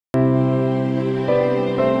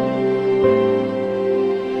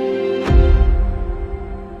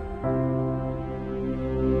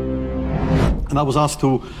And I was asked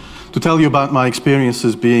to tell you about my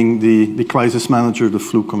experiences being the crisis manager, the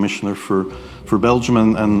flu commissioner for Belgium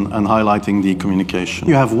and highlighting the communication.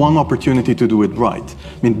 You have one opportunity to do it right.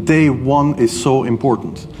 I mean, day one is so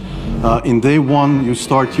important. In day one, you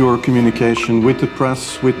start your communication with the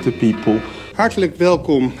press, with the people. Hartelijk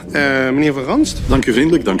welkom, meneer Van Ranst. Dank u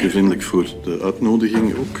vriendelijk voor de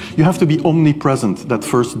uitnodiging ook. You have to be omnipresent that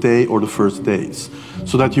first day or the first days,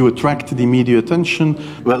 so that you attract the media attention.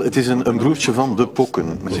 Wel, het is een broertje van de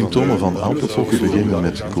pokken. Symptomen van apenpokken beginnen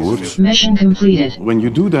met koorts. Mission completed. When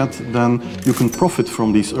you do that, then you can profit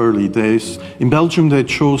from these early days. In Belgium, they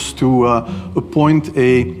chose to appoint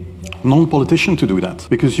a non-politician to do that,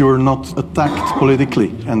 because you're not attacked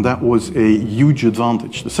politically, and that was a huge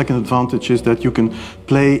advantage. The second advantage is that you can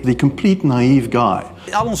play the complete naive guy.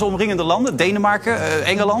 Al onze omringende landen, Denemarken,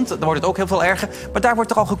 Engeland, daar wordt het ook heel veel erger. Maar daar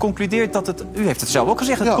wordt er al geconcludeerd dat het, u heeft het zelf ook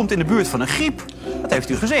gezegd, het komt in de buurt van een griep. Dat heeft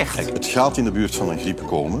u gezegd. Kijk, het gaat in de buurt van een griep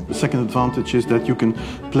komen. The second advantage is that you can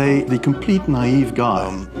play the complete naive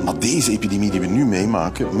guy. Maar deze epidemie die we nu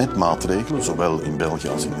meemaken, met maatregelen, zowel in België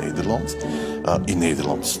als in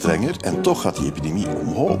Nederland strenger, en toch gaat die epidemie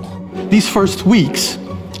omhoog. These first weeks,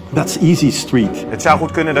 that's easy street. Het zou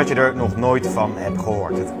goed kunnen dat je er nog nooit van hebt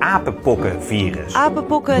gehoord. Het apenpokkenvirus.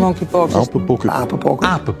 Apenpokken. Monkeypox.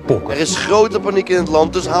 Apenpokken. Er is grote paniek in het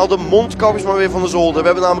land, dus haal de mondkapjes maar weer van de zolder. We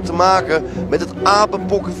hebben namelijk te maken met het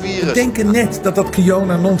apenpokkenvirus. We denken net dat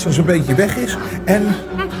Kiona-nonsens een beetje weg is en...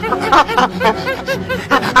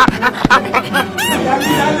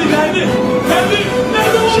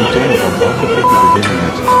 Symptomen van apenpokken beginnen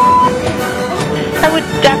met... I would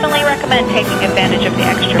definitely recommend taking advantage of the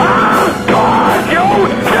extra. God, you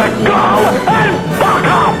should go and fuck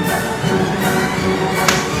off!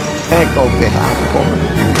 Ik ook tegen apenpokken.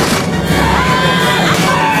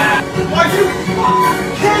 Are you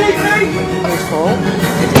kidding me? Is vol.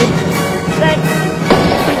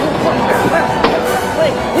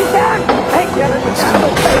 Wait, he's down! Hey, get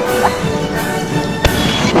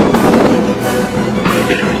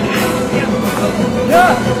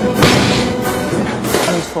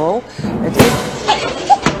Is vol. Het is...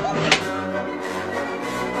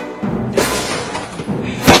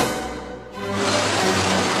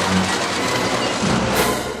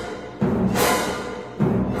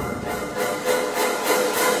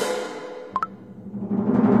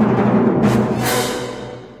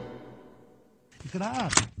 ఇక్కడ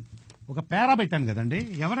ఒక పేరా పెట్టాను కదండి,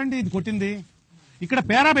 ఎవరండి ఇది కొట్టింది? ఇక్కడ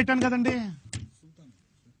పేరా పెట్టాను కదండి,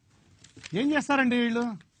 ఏం చేస్తారండి వీళ్ళు?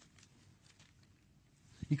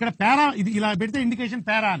 ఇక్కడ పేరా, ఇది ఇలా పెడితే ఇండికేషన్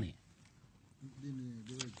పేరా అని,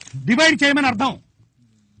 డివైడ్ చేయమని అర్థం.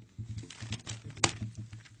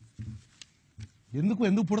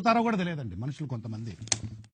 ఎందుకు పుడతారో కూడా తెలియదండి మనుషులు కొంతమంది.